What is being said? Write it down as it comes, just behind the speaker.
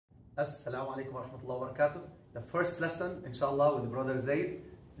Assalamu alaikum wa rahmatullahi wa barakatuh. The first lesson, inshallah, with brother Zaid,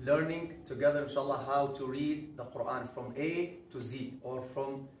 learning together, inshallah, how to read the Quran from A to Z or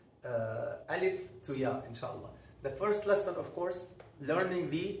from Alif to Ya, inshallah. The first lesson, of course,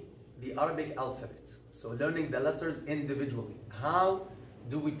 learning the Arabic alphabet. So learning the letters individually. How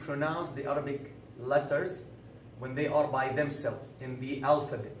do we pronounce the Arabic letters when they are by themselves in the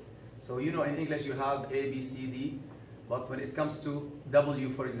alphabet? So you know in English you have A, B, C, D. But when it comes to W,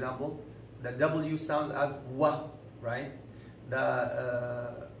 for example, the W sounds as wa, right?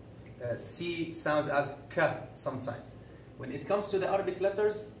 The C sounds as ka sometimes. When it comes to the Arabic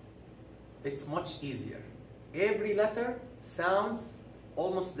letters, it's much easier. Every letter sounds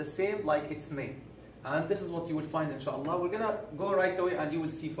almost the same like its name. And this is what you will find, inshallah. We're gonna go right away and you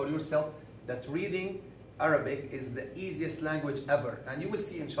will see for yourself that reading Arabic is the easiest language ever. And you will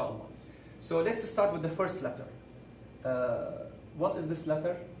see, inshallah. So let's start with the first letter. What is this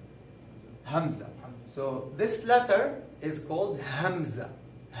letter? Hamza. So this letter is called Hamza.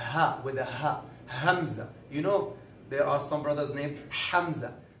 Ha, with a ha. Hamza. You know, there are some brothers named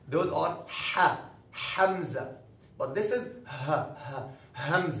Hamza. Those are ha. Hamza. But this is ha.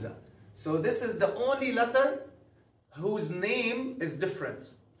 Hamza. So this is the only letter whose name is different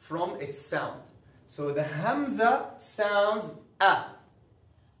from its sound. So the Hamza sounds a.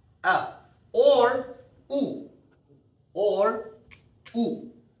 Or u. Or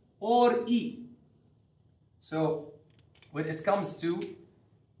u, or e. So when it comes to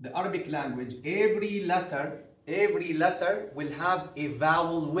the Arabic language, every letter will have a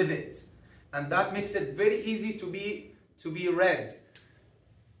vowel with it, and that makes it very easy to be read.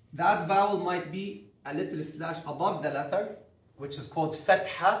 That vowel might be a little slash above the letter, which is called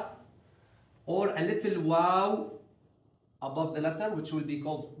fatha, or a little waw above the letter, which will be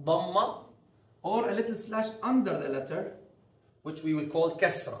called dhamma, or a little slash under the letter, which we will call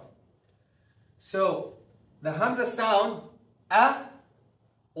kasra. So the Hamza sound a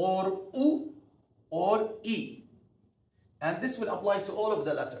or u or e. And this will apply to all of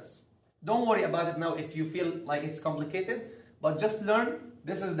the letters. Don't worry about it now if you feel like it's complicated, but just learn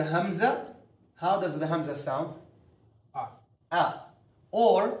this is the Hamza. How does the Hamza sound? A.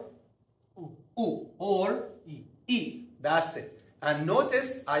 Or u or e. That's it. And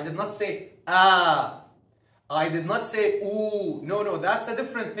notice I did not say ah. I did not say ooh. No, that's a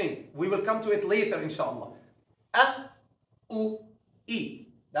different thing. We will come to it later, inshallah. A, u, e.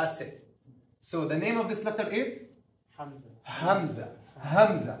 That's it. So the name of this letter is Hamza.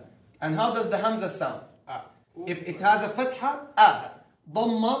 And how does the Hamza sound? If it has a fatha, a.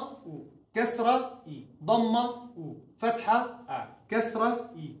 Dhamma, kasra, dhamma, fatha, kasra,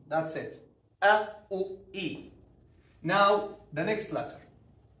 that's it. A, u, e. Now the next letter.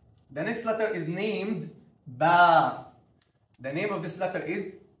 The next letter is named Ba. The name of this letter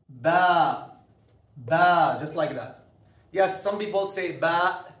is Ba. Ba, just like that. Yes, some people say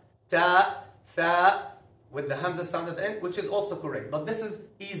Ba, Ta, Tha, with the Hamza sound at the end, which is also correct. But this is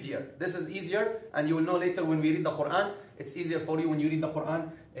easier. This is easier, and you will know later when we read the Quran, it's easier for you when you read the Quran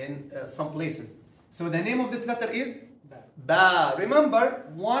in some places. So the name of this letter is Ba. Remember,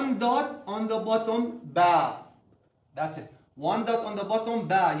 one dot on the bottom, Ba. That's it. One dot on the bottom,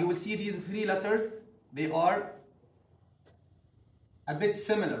 Ba. You will see these three letters. They are a bit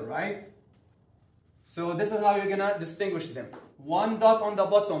similar, right? So this is how you're gonna distinguish them. One dot on the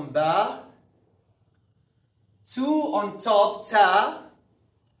bottom, Ba. Two on top, Ta.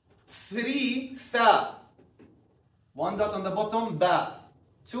 Three, Tha. One dot on the bottom, Ba.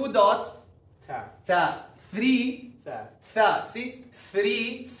 Two dots, Ta. Three, Tha. See?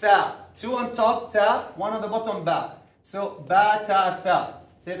 Three, Tha. Two on top, Ta. One on the bottom, Ba. So, Ba, Ta, Tha.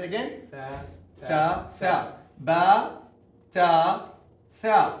 Say it again. Ta, Tha. Ba, Ta,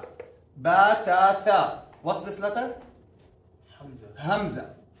 Tha. Ba, Ta, Tha. What's this letter?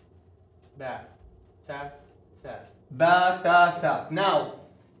 Hamza. Ba, Ta, Tha. Ba, Ta, Tha. Now,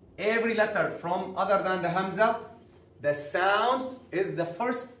 every letter from other than the Hamza, the sound is the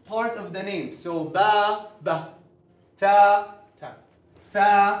first part of the name. So, Ba, Ta,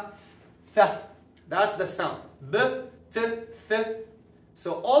 Tha, Tha. That's the sound. B, T, Th.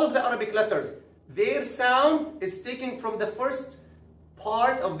 So all of the Arabic letters, their sound is taken from the first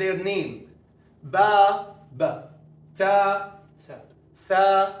part of their name. Ba, Ta,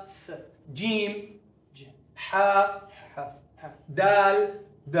 Tha, Jim, Ha, Dal,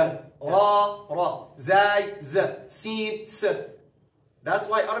 Ra, Zay, Z, Sin, S. That's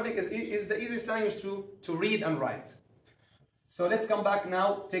why Arabic is the easiest language to read and write. So let's come back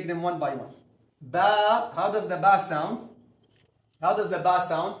now, take them one by one. Ba, how does the Ba sound? How does the Ba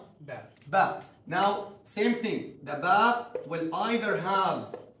sound? Ba. Now, same thing. The Ba will either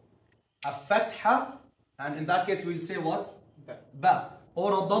have a fatha, and in that case we'll say what? Ba. Ba.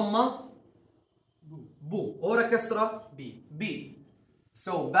 Or a dhamma? Bu. Bu. Or a kasra? B. B.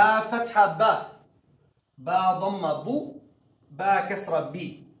 So ba fatha ba. Ba dhamma bu. Ba kasra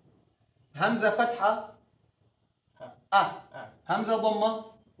B. Hamza fatha? Ha. A. A. Hamza dhamma?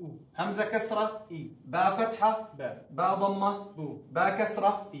 U. Hamza kasra? E. Ba fatha? Ba. Ba dhamma? Bu. Ba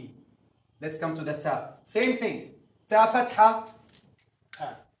kasra? E. Let's come to the ta. Same thing. Ta fatha?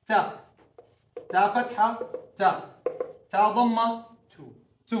 Ha. تا تا فتحة تا تا ضمة Tu.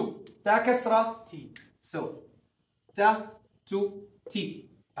 تو تا كسرة T. so تا to T.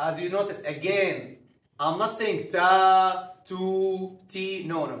 As you notice again, I'm not saying ta to T.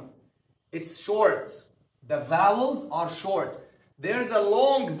 No. It's short. The vowels are short. There's a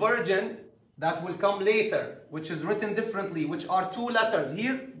long version that will come later, which is written differently, which are two letters.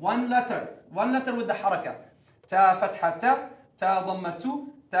 Here, one letter with the haraka. Ta fatha ta, ta dhamma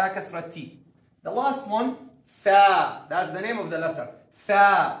tu, ta kasra T. The last one, tha. That's the name of the letter.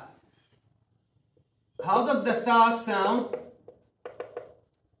 Tha. How does the tha sound?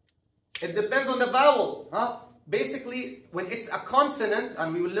 It depends on the vowel. Basically, when it's a consonant,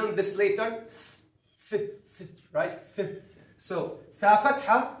 and we will learn this later, right? So, tha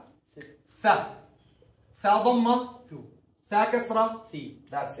fatha, tha. Tha dhamma, Tu. tha kasra, Thi.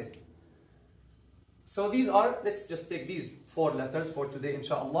 that's it. So these are, let's just take these 4 letters for today,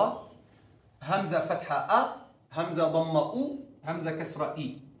 inshallah. Hamza fatha a, Hamza dhamma u, Hamza kasra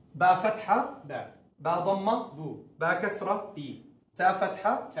e. Ba fatha, Ba. ba dhamma, Bu. ba kasra, B. ta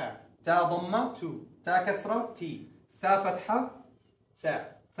fatha, Ta. ta dhamma, Tu. ta kasra, T. tha fatha, Tha.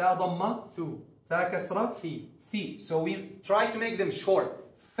 tha dhamma, Thu. tha kasra, Thi. thi. So we try to make them short.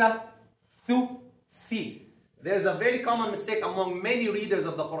 Tha, thu, thi. There's a very common mistake among many readers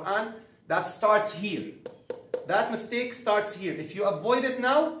of the Quran that starts here. That mistake starts here. If you avoid it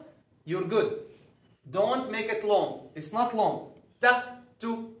now, you're good. Don't make it long. It's not long. Ta,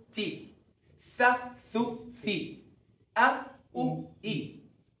 tu, ti. Tha, thu, thi. A, u, e.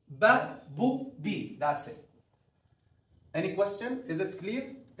 Ba, bu, bi. That's it. Any question? Is it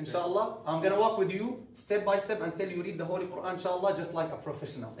clear? Inshallah. I'm going to walk with you step by step until you read the Holy Quran, inshallah, just like a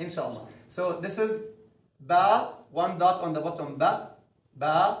professional. Inshallah. So this is ba, 1 dot on the bottom, ba.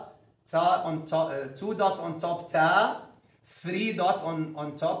 Ba, ta on top, 2 dots on top, ta. 3 dots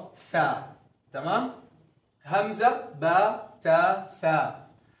on top, tha. Tamam? Hamza, ba, ta, tha.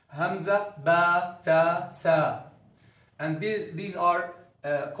 Hamza, ba, ta, tha. And these are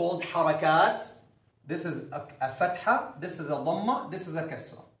called harakat. This is a fatha, this is a dhamma, this is a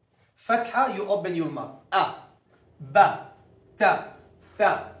kasra. Fatha, you open your mouth. A, ba, ta,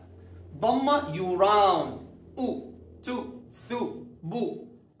 tha. Dhamma, you round. U, tu, thu, bu.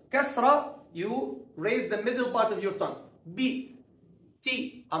 Kasra, you raise the middle part of your tongue. B,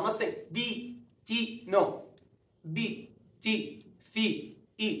 T. I'm not saying B, T, no. B, T, Thi,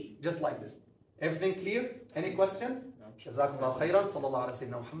 E. Just like this. Everything clear? Any question? جزاكم الله خيرا. صلى الله على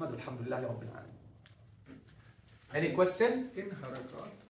سيدنا محمد. الحمد لله رب العالمين. Any question? In harakat.